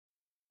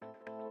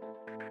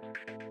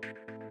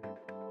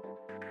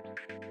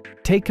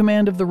take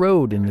command of the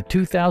road in the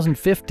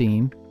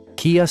 2015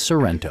 Kia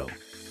Sorento.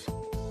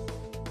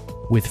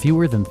 With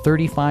fewer than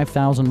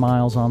 35,000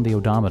 miles on the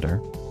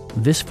odometer,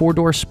 this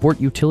four-door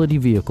sport utility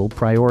vehicle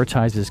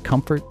prioritizes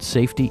comfort,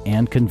 safety,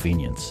 and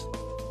convenience.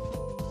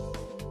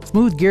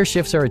 Smooth gear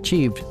shifts are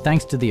achieved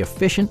thanks to the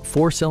efficient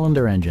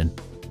four-cylinder engine.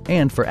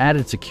 And for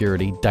added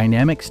security,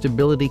 dynamic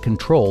stability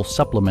control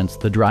supplements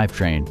the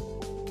drivetrain.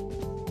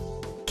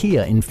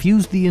 Kia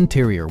infused the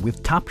interior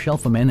with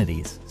top-shelf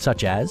amenities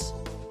such as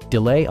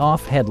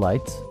delay-off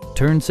headlights,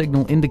 turn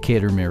signal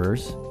indicator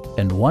mirrors,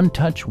 and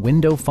one-touch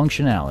window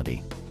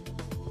functionality.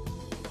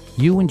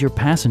 You and your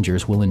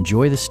passengers will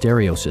enjoy the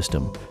stereo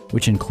system,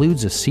 which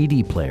includes a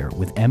CD player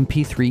with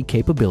MP3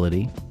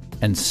 capability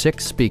and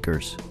 6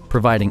 speakers,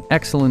 providing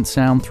excellent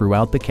sound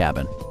throughout the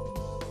cabin.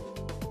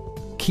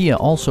 Kia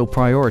also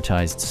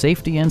prioritized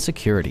safety and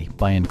security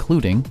by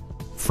including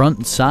front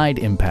and side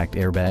impact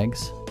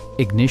airbags,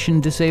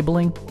 ignition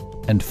disabling,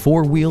 and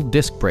four-wheel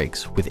disc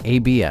brakes with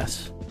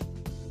ABS.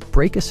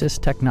 Brake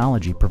Assist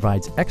technology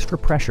provides extra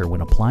pressure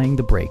when applying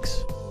the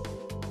brakes.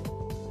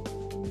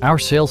 Our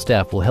sales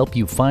staff will help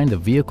you find the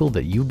vehicle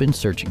that you've been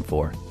searching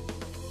for.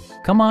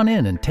 Come on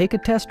in and take a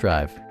test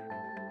drive.